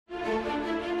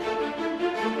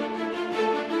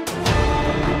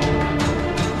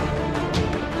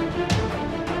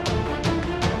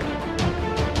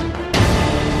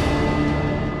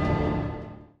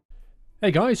Hey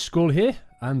guys, Squirrel here,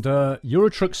 and Euro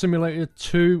Truck Simulator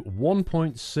 2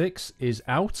 1.6 is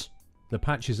out. The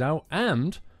patch is out,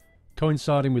 and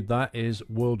coinciding with that is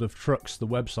World of Trucks, the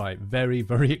website. Very,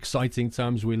 very exciting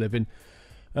times we live in.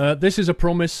 This is a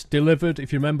promise delivered.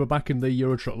 If you remember back in the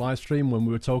Euro Truck livestream when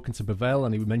we were talking to Pavel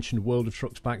and he mentioned World of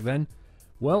Trucks back then,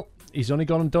 well, he's only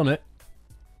gone and done it.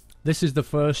 This is the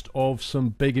first of some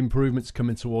big improvements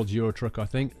coming towards Euro Truck, I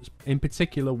think, in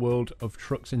particular World of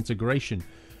Trucks integration.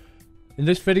 In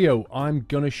this video, I'm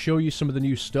going to show you some of the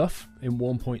new stuff in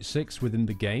 1.6 within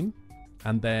the game,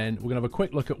 and then we're going to have a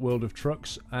quick look at World of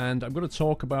Trucks, and I'm going to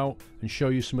talk about and show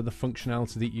you some of the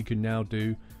functionality that you can now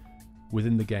do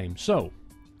within the game. So,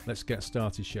 let's get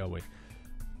started, shall we?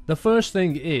 The first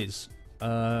thing is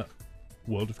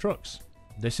World of Trucks.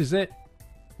 This is it,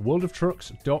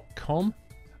 worldoftrucks.com.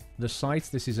 The site,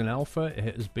 this is an alpha,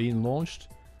 it has been launched.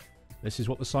 This is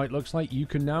what the site looks like. You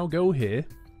can now go here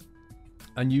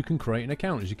and you can create an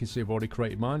account. As you can see, I've already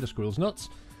created mine, the Squirrel's Nuts.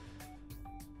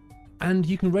 And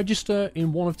you can register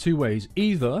in one of two ways.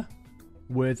 Either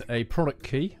with a product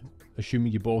key,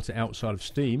 assuming you bought it outside of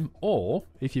Steam, or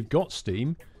if you've got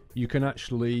Steam, you can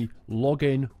actually log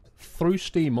in through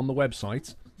Steam on the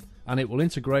website, and it will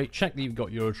integrate, check that you've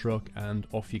got Eurotruck, and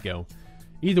off you go.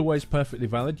 Either way is perfectly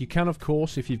valid. You can, of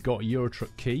course, if you've got a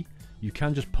Eurotruck key, you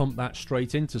can just pump that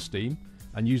straight into Steam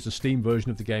and use the Steam version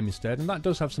of the game instead, and that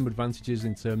does have some advantages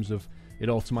in terms of it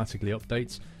automatically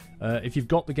updates. If you've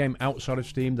got the game outside of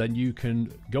Steam, then you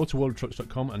can go to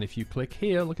worldoftrucks.com, and if you click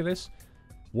here, look at this,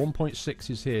 1.6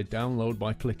 is here, download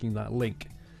by clicking that link.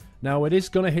 Now it is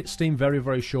going to hit Steam very,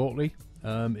 very shortly.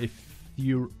 If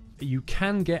you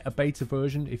can get a beta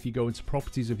version if you go into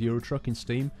properties of Eurotruck in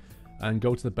Steam and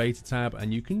go to the beta tab,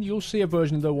 and you'll see a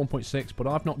version of the 1.6, but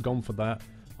I've not gone for that.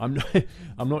 I'm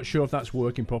not sure if that's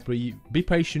working properly. Be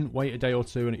patient, wait a day or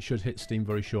two, and it should hit Steam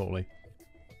very shortly.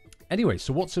 Anyway,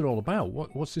 so what's it all about?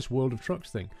 What's this World of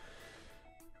Trucks thing?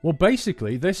 Well,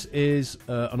 basically, this is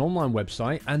an online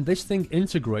website, and this thing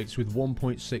integrates with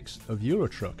 1.6 of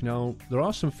Eurotruck. Now, there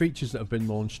are some features that have been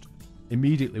launched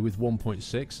immediately with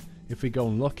 1.6. If we go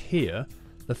and look here,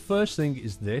 the first thing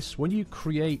is this. When you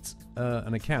create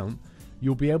an account,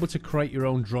 you'll be able to create your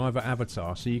own driver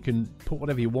avatar, so you can put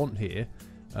whatever you want here.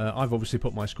 I've obviously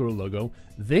put my Squirrel logo.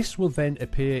 This will then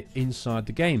appear inside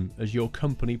the game as your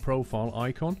company profile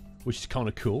icon, which is kind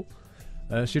of cool.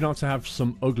 So you don't have to have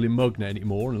some ugly mug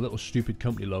anymore and a little stupid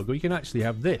company logo. You can actually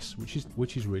have this,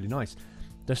 which is really nice.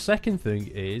 The second thing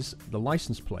is the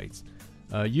license plate.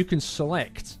 You can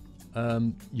select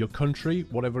your country,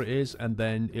 whatever it is, and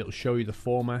then it'll show you the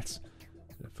format.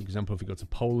 For example, if you go to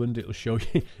Poland, it'll show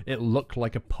you, it'll look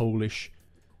like a Polish,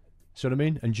 see what I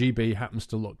mean? And GB happens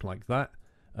to look like that.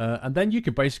 And then you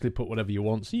could basically put whatever you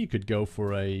want. So you could go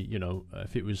for a,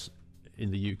 if it was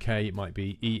in the UK, it might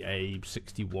be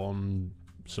EA61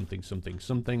 something something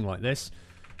something like this.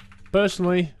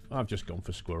 Personally, I've just gone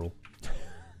for Squirrel.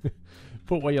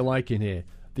 Put what you like in here.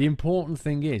 The important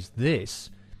thing is this,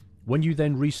 when you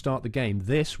then restart the game,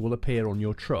 this will appear on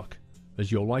your truck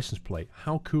as your license plate.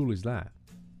 How cool is that?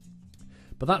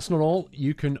 But that's not all.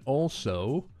 You can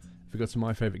also, if we go to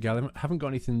my favourite gallery, I haven't got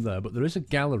anything there, but there is a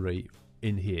gallery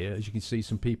in here. As you can see,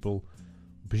 some people,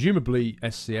 presumably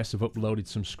SCS, have uploaded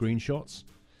some screenshots,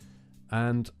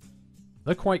 and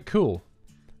they're quite cool.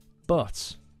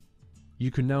 But you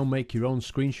can now make your own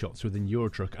screenshots within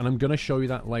Eurotruck, and I'm going to show you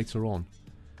that later on.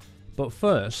 But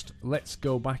first, let's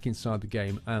go back inside the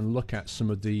game and look at some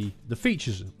of the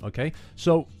features. Okay,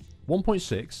 so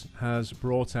 1.6 has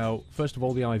brought out, first of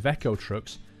all, the Iveco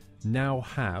trucks now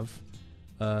have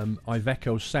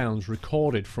Iveco sounds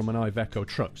recorded from an Iveco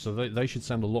truck, so they should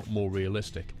sound a lot more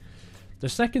realistic. The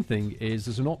second thing is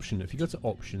there's an option. If you go to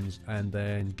options and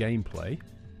then gameplay,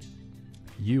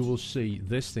 you will see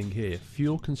this thing here,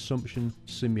 fuel consumption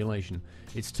simulation.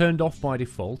 It's turned off by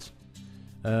default,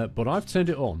 but I've turned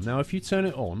it on. Now if you turn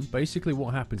it on, basically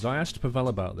what happens, I asked Pavel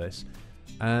about this,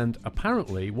 and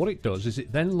apparently what it does is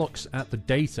it then looks at the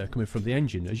data coming from the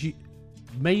engine. As you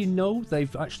may know,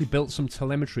 they've actually built some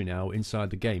telemetry now inside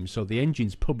the game, so the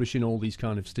engine's publishing all these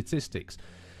kind of statistics.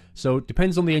 So it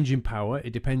depends on the engine power,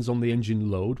 it depends on the engine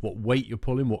load, what weight you're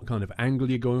pulling, what kind of angle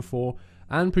you're going for,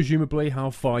 and presumably how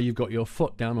far you've got your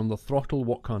foot down on the throttle,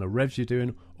 what kind of revs you're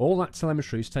doing. All that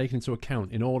telemetry is taken into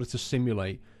account in order to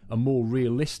simulate a more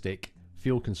realistic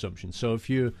fuel consumption. So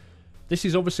this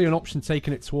is obviously an option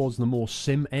taking it towards the more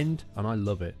sim end, and I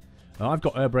love it. I've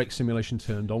got air brake simulation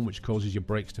turned on, which causes your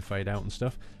brakes to fade out and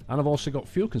stuff, and I've also got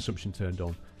fuel consumption turned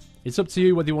on. It's up to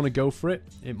you whether you want to go for it.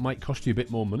 It might cost you a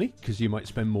bit more money because you might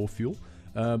spend more fuel,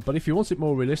 but if you want it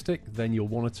more realistic, then you'll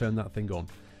want to turn that thing on.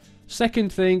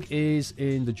 Second thing is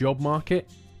in the job market.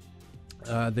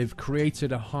 They've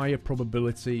created a higher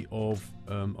probability of,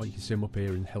 oh, you can see them up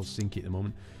here in Helsinki at the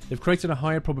moment. They've created a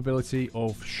higher probability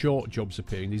of short jobs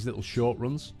appearing, these little short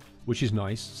runs, which is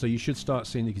nice. So you should start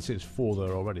seeing, you can see there's 4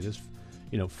 there already. There's,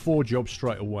 you know, 4 jobs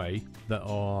straight away that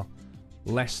are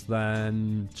less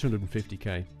than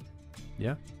 250k.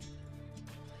 Yeah?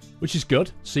 Which is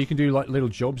good. So you can do like little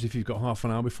jobs if you've got half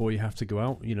an hour before you have to go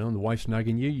out, you know, and the wife's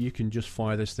nagging you. You can just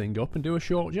fire this thing up and do a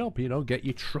short job, you know, get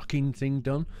your trucking thing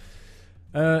done.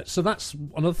 So that's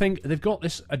another thing. They've got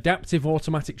this adaptive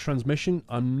automatic transmission.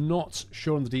 I'm not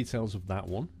sure on the details of that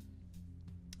one.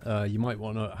 You might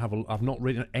want to have a... I've not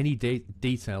written any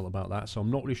detail about that, so I'm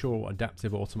not really sure what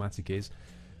adaptive automatic is.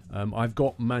 I've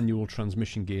got manual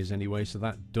transmission gears anyway, so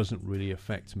that doesn't really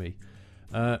affect me.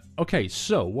 Okay,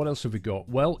 so what else have we got?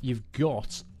 Well, you've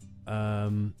got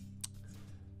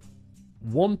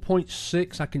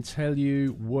 1.6, I can tell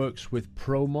you, works with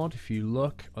ProMod. If you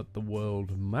look at the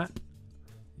world map,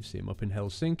 you see them up in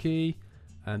Helsinki,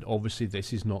 and obviously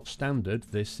this is not standard.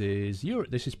 This is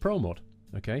Europe. This is ProMod.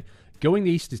 Okay, going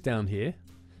east is down here.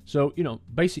 So, you know,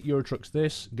 basic Euro trucks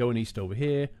this, going east over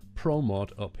here,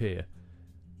 ProMod up here.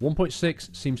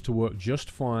 1.6 seems to work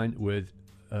just fine with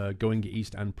going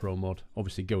east and ProMod.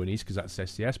 Obviously going east because that's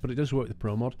SCS, but it does work with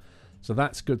ProMod. So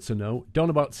that's good to know. Don't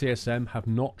know about TSM, have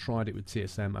not tried it with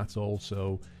TSM at all,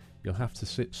 so you'll have to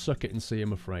suck it and see,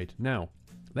 I'm afraid. Now,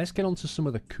 let's get on to some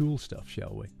of the cool stuff,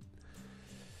 shall we?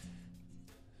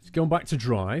 Let's go back to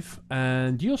drive,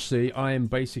 and you'll see I am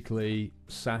basically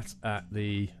sat at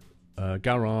the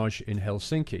garage in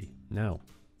Helsinki. Now,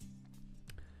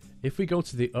 if we go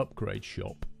to the upgrade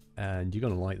shop, and you're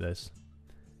going to like this,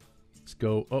 let's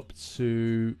go up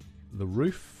to the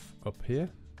roof up here.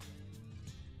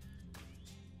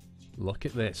 Look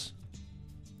at this.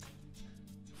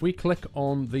 If we click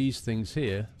on these things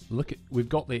here, look at,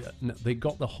 they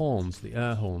got the horns, the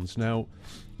air horns. Now,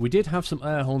 we did have some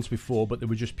air horns before, but they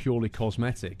were just purely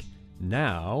cosmetic.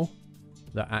 Now,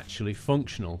 they're actually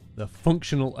functional. They're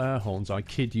functional air horns, I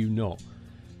kid you not.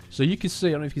 So you can see,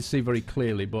 I don't know if you can see very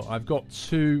clearly, but I've got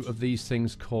 2 of these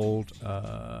things called,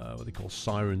 what they call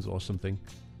sirens or something.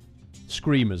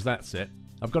 Screamers, that's it.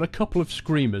 I've got a couple of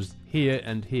screamers here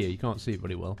and here. You can't see it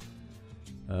very well.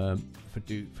 If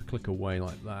I click away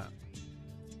like that,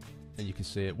 and you can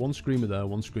see it. 1 screamer there,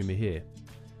 1 screamer here.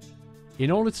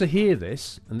 In order to hear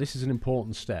this, and this is an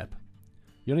important step,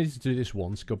 you only need to do this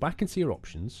once. Go back into your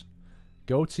options,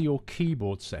 go to your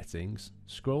keyboard settings,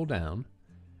 scroll down,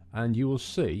 and you will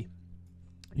see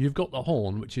you've got the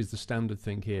horn, which is the standard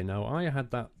thing here. Now, I had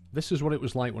that. This is what it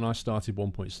was like when I started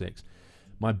 1.6.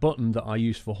 My button that I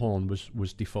used for horn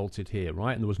was defaulted here,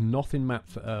 right? And there was nothing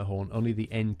mapped for air horn, only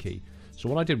the N key. So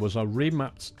what I did was I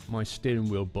remapped my steering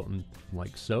wheel button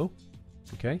like so,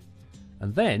 okay?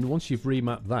 And then, once you've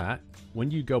remapped that,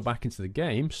 when you go back into the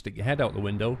game, stick your head out the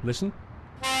window, listen.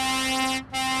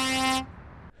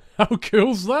 How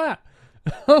cool's that?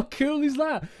 How cool is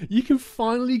that? You can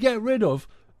finally get rid of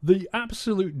the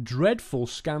absolute dreadful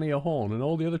Scania horn and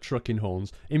all the other trucking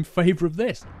horns in favour of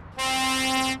this.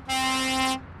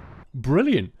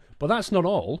 Brilliant. But that's not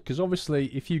all, because obviously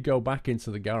if you go back into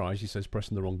the garage, he says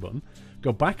pressing the wrong button,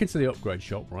 go back into the upgrade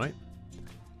shop, right?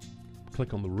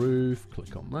 Click on the roof,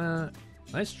 click on that.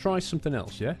 Let's try something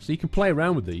else, yeah? So you can play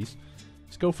around with these.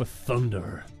 Let's go for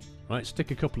thunder. Right, stick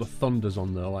a couple of thunders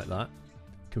on there like that.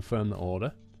 Confirm the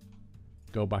order.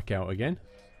 Go back out again.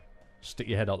 Stick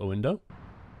your head out the window.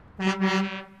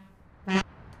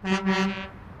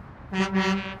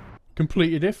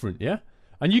 Completely different, yeah?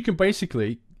 And you can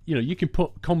basically, you know, you can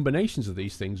put combinations of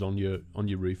these things on your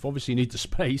roof. Obviously you need the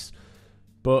space,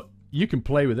 but you can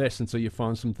play with this until you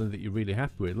find something that you're really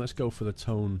happy with. Let's go for the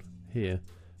tone here,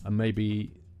 and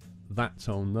maybe that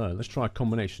tone there. Let's try a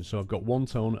combination. So I've got one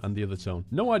tone and the other tone.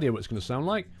 No idea what it's going to sound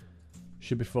like.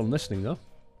 Should be fun listening though.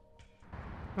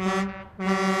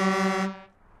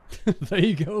 There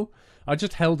you go. I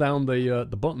just held down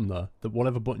the button there,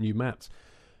 whatever button you mapped.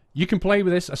 You can play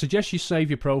with this. I suggest you save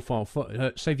your profile,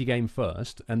 save your game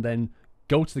first, and then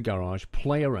go to the garage,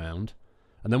 play around,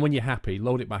 and then when you're happy,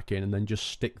 load it back in, and then just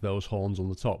stick those horns on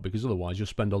the top, because otherwise you'll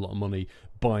spend a lot of money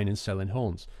buying and selling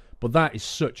horns. But that is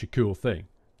such a cool thing.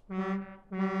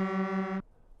 A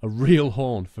real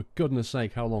horn, for goodness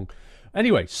sake, how long?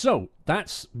 Anyway, so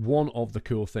that's one of the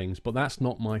cool things, but that's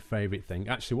not my favourite thing.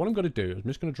 Actually, what I'm going to do is I'm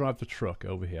just going to drive the truck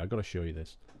over here. I've got to show you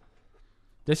this.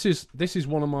 This is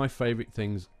one of my favourite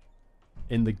things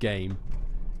in the game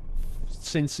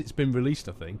since it's been released,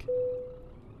 I think.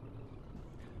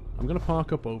 I'm going to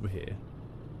park up over here.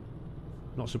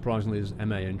 Not surprisingly, there's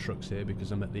MAN trucks here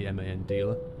because I'm at the MAN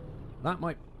dealer. That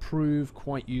might prove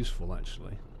quite useful,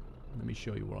 actually. Let me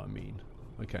show you what I mean.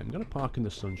 Okay, I'm going to park in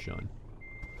the sunshine.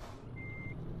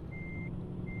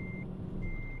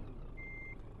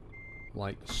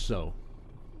 Like so.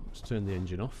 Let's turn the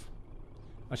engine off.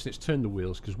 Actually, let's turn the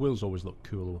wheels, because wheels always look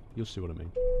cool. You'll see what I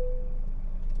mean.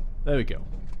 There we go.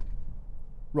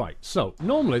 Right, so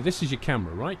normally this is your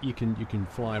camera, right? You can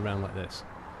fly around like this.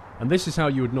 And this is how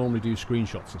you would normally do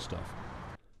screenshots and stuff.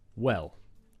 Well,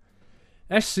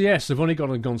 SCS have only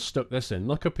gone stuck this in.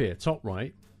 Look up here, top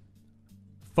right.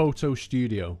 Photo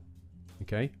Studio.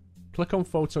 Okay? Click on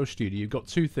Photo Studio. You've got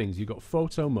two things. You've got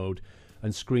Photo Mode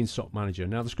and Screenshot Manager.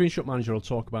 Now, the Screenshot Manager I'll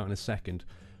talk about in a second.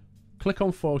 Click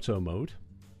on Photo Mode.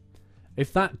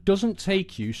 If that doesn't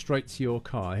take you straight to your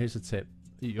car, here's a tip.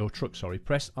 Your truck, sorry.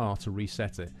 Press R to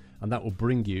reset it. And that will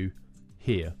bring you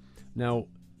here. Now,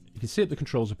 you can see at the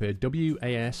controls up here, W,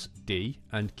 A, S, D,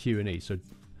 and Q and E. So,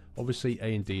 obviously,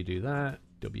 A and D do that,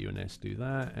 W and S do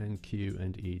that, and Q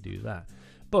and E do that.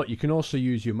 But you can also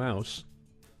use your mouse,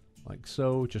 like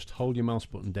so. Just hold your mouse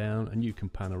button down, and you can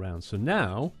pan around. So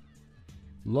now,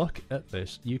 look at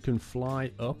this. You can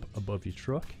fly up above your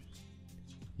truck.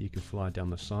 You can fly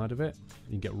down the side of it. You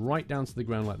can get right down to the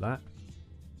ground like that.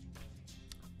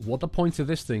 What the point of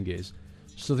this thing is,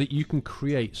 so that you can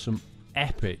create some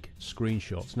epic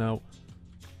screenshots. Now,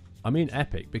 I mean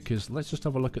epic because let's just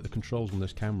have a look at the controls on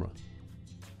this camera.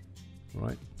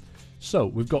 Right. So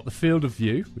we've got the field of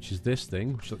view, which is this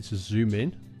thing, which lets us zoom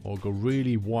in or go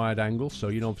really wide angle. So,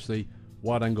 you know, obviously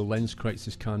wide angle lens creates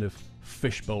this kind of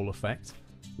fishbowl effect.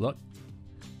 Look.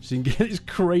 So you can get these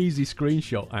crazy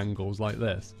screenshot angles like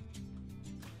this.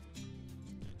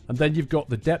 And then you've got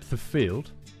the depth of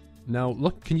field. Now,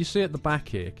 look, can you see at the back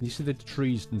here? Can you see the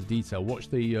trees and the detail? Watch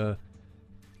the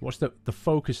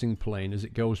focusing plane as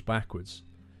it goes backwards.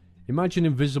 Imagine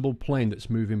an invisible plane that's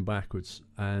moving backwards,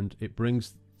 and it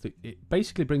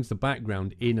basically brings the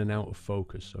background in and out of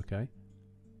focus, okay?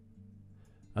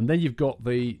 And then you've got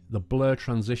the blur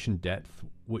transition depth,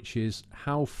 which is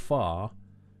how far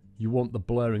you want the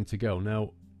blurring to go.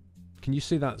 Now, can you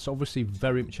see that's obviously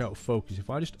very much out of focus? If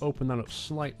I just open that up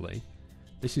slightly,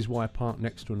 this is why I parked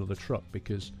next to another truck,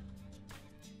 because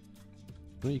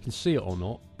I don't know if you can see it or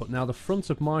not, but now the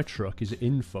front of my truck is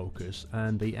in focus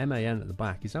and the MAN at the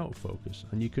back is out of focus,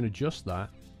 and you can adjust that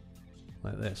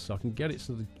like this. So I can get it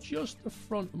so that just the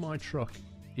front of my truck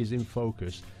is in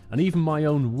focus, and even my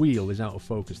own wheel is out of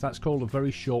focus. That's called a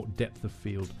very short depth of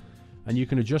field, and you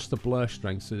can adjust the blur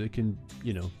strength so that it can,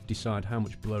 you know, decide how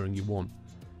much blurring you want,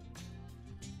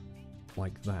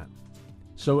 like that.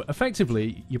 So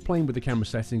effectively, you're playing with the camera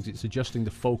settings. It's adjusting the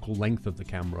focal length of the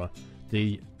camera,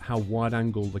 how wide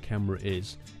angle the camera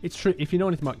is. It's true. If you know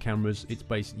anything about cameras, it's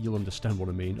basically, you'll understand what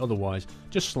I mean. Otherwise,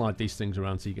 just slide these things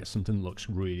around so you get something that looks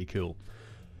really cool.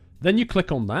 Then you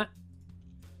click on that,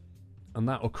 and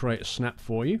that will create a snap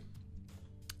for you.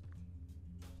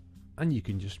 And you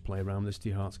can just play around this to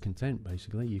your heart's content,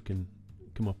 basically. You can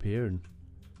come up here and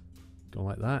go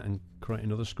like that and create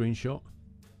another screenshot.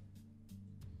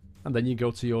 And then you go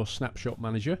to your snapshot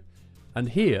manager, and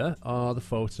here are the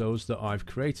photos that I've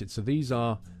created. So these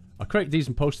are, I created these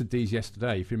and posted these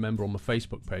yesterday. If you remember, on my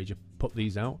Facebook page, I put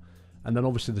these out, and then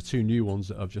obviously the two new ones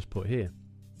that I've just put here.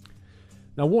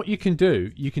 Now what you can do,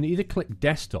 you can either click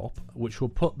desktop, which will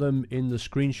put them in the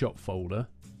screenshot folder,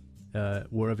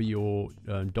 wherever your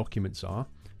documents are.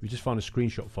 If you just find a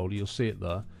screenshot folder, you'll see it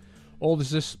there. Or there's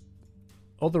this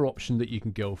other option that you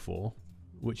can go for,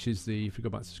 which is if you go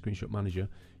back to Screenshot Manager,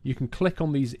 you can click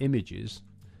on these images,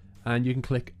 and you can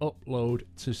click upload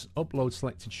to upload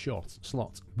selected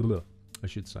slot, I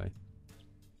should say.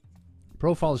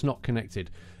 Profile is not connected.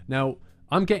 Now,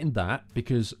 I'm getting that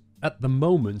because at the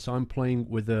moment I'm playing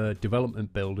with a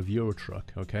development build of Eurotruck,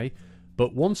 okay?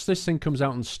 But once this thing comes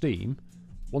out on Steam,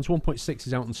 once 1.6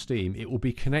 is out on Steam, it will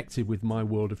be connected with my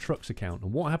World of Trucks account.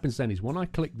 And what happens then is when I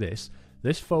click this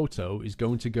photo is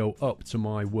going to go up to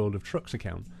my World of Trucks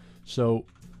account. So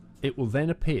it will then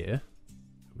appear,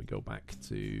 we go back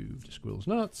to Squirrel's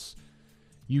Nuts,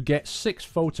 you get 6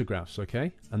 photographs,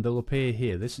 okay? And they'll appear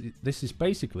here. This is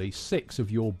basically 6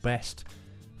 of your best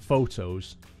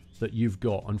photos that you've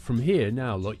got. And from here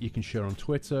now, look, you can share on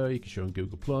Twitter, you can share on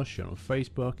Google+, share on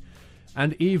Facebook,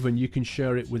 and even you can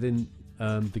share it within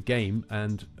the game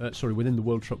and, within the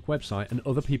World Truck website, and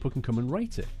other people can come and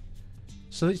rate it.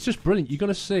 So it's just brilliant. You're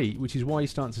going to see, which is why you're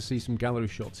starting to see some gallery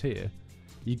shots here,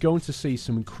 you're going to see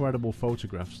some incredible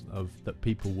photographs that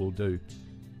people will do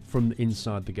from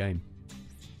inside the game.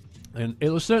 And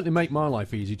it'll certainly make my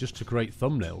life easy just to create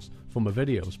thumbnails for my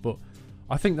videos, but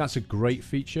I think that's a great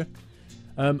feature.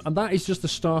 And that is just the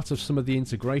start of some of the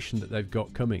integration that they've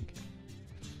got coming.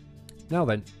 Now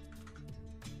then,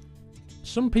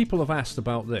 some people have asked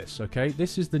about this, okay?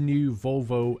 This is the new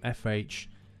Volvo FH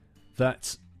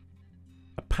that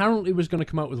apparently was going to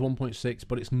come out with 1.6,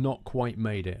 but it's not quite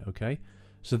made it, okay?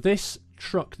 So this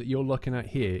truck that you're looking at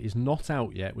here is not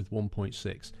out yet with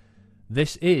 1.6.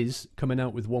 This is coming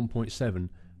out with 1.7.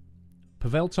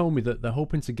 Pavel told me that they're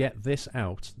hoping to get this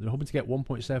out. They're hoping to get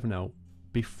 1.7 out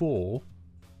before,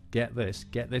 get this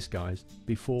guys,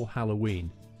 before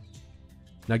Halloween.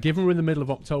 Now, given we're in the middle of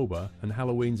October and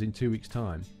Halloween's in 2 weeks'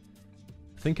 time,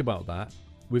 think about that.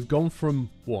 We've gone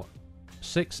from, what,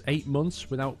 6-8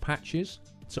 months without patches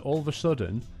to all of a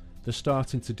sudden they're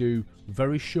starting to do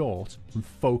very short and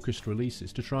focused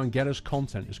releases to try and get us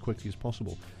content as quickly as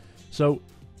possible. So,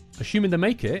 assuming they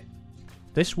make it,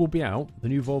 this will be out, the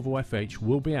new Volvo FH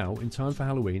will be out in time for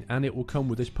Halloween, and it will come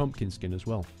with this pumpkin skin as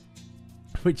well,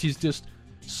 which is just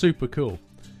super cool.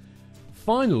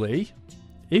 Finally,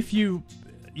 if you're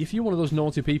one of those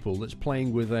naughty people that's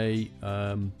playing with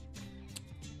an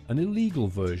illegal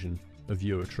version of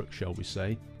Euro Truck, shall we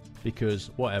say,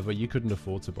 because whatever, you couldn't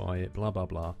afford to buy it, blah blah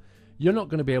blah, you're not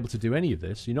going to be able to do any of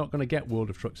this. You're not going to get World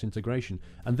of Trucks integration,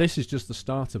 and this is just the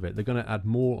start of it. They're going to add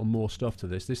more and more stuff to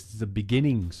this. This is the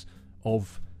beginnings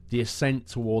of the ascent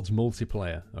towards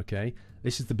multiplayer, okay?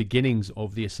 This is the beginnings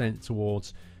of the ascent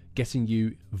towards getting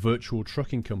you virtual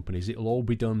trucking companies. It'll all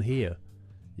be done here,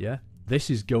 yeah?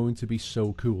 This is going to be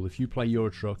so cool. If you play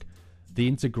Euro Truck, the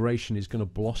integration is going to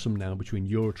blossom now between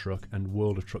Euro Truck and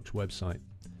World of Trucks website.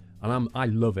 And I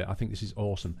love it. I think this is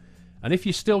awesome. And if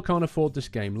you still can't afford this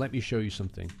game, let me show you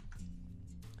something.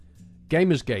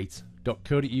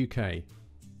 Gamersgate.co.uk.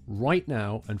 Right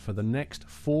now, and for the next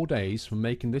 4 days from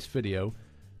making this video,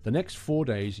 the next 4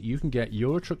 days, you can get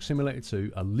Euro Truck Simulator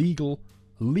 2, a legal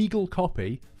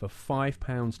copy, for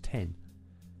 £5.10.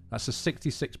 That's a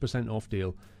 66% off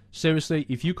deal. Seriously,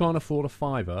 if you can't afford a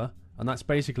fiver, and that's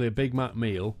basically a Big Mac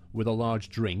meal with a large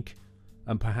drink,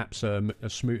 and perhaps a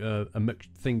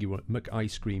Mc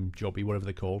ice cream jobby, whatever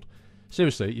they're called.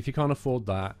 Seriously, if you can't afford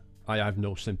that, I have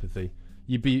no sympathy.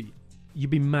 You'd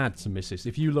be mad to miss this.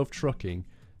 If you love trucking,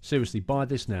 seriously, buy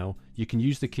this now. You can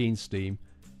use the key in Steam,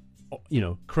 you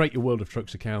know, create your World of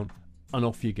Trucks account, and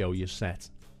off you go, you're set.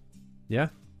 Yeah?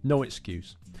 No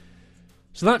excuse.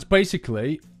 So that's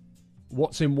basically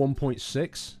what's in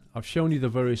 1.6. I've shown you the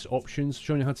various options,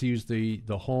 shown you how to use the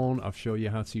horn, I've shown you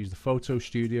how to use the photo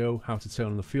studio, how to turn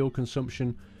on the fuel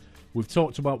consumption. We've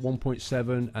talked about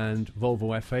 1.7 and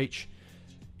Volvo FH.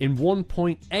 In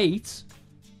 1.8,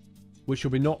 which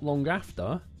will be not long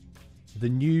after, the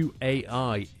new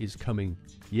AI is coming.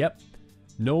 Yep,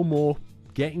 no more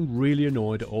getting really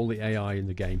annoyed at all the AI in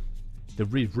the game.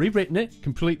 They've rewritten it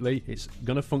completely, it's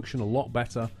going to function a lot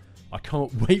better. I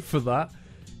can't wait for that.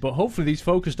 But hopefully these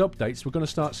focused updates, we're going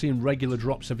to start seeing regular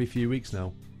drops every few weeks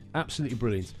now. Absolutely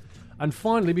brilliant. And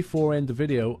finally, before I end the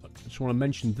video, I just want to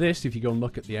mention this. If you go and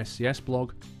look at the SCS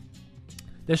blog,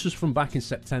 this was from back in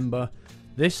September.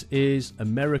 This is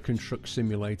American Truck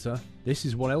Simulator. This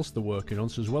is what else they're working on.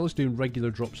 So as well as doing regular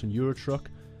drops in Euro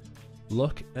Truck,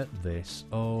 look at this.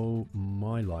 Oh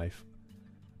my life.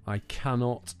 I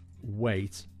cannot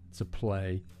wait to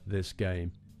play this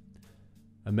game.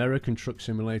 American Truck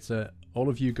Simulator. All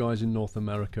of you guys in North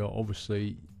America,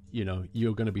 obviously, you know,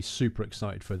 you're going to be super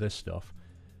excited for this stuff.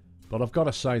 But I've got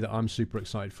to say that I'm super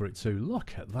excited for it too.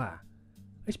 Look at that.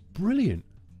 It's brilliant.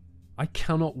 I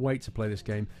cannot wait to play this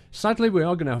game. Sadly, we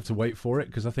are going to have to wait for it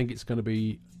because I think it's going to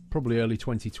be probably early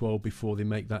 2012 before they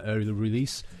make that early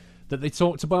release that they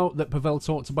talked about, that Pavel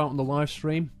talked about on the live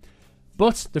stream.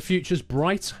 But the future's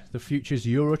bright. The future's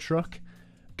Euro Truck.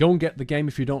 Go and get the game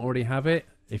if you don't already have it.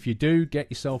 If you do,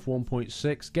 get yourself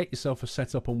 1.6. Get yourself a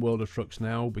setup on World of Trucks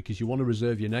now because you want to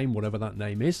reserve your name, whatever that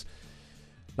name is.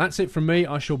 That's it from me.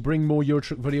 I shall bring more Euro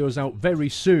Truck videos out very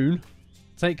soon.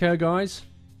 Take care, guys.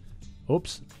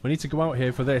 Oops, we need to go out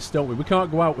here for this, don't we? We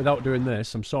can't go out without doing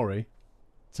this. I'm sorry.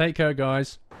 Take care,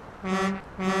 guys.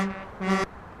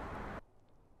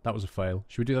 That was a fail.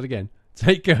 Should we do that again?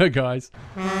 Take care, guys.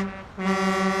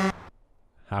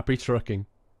 Happy trucking.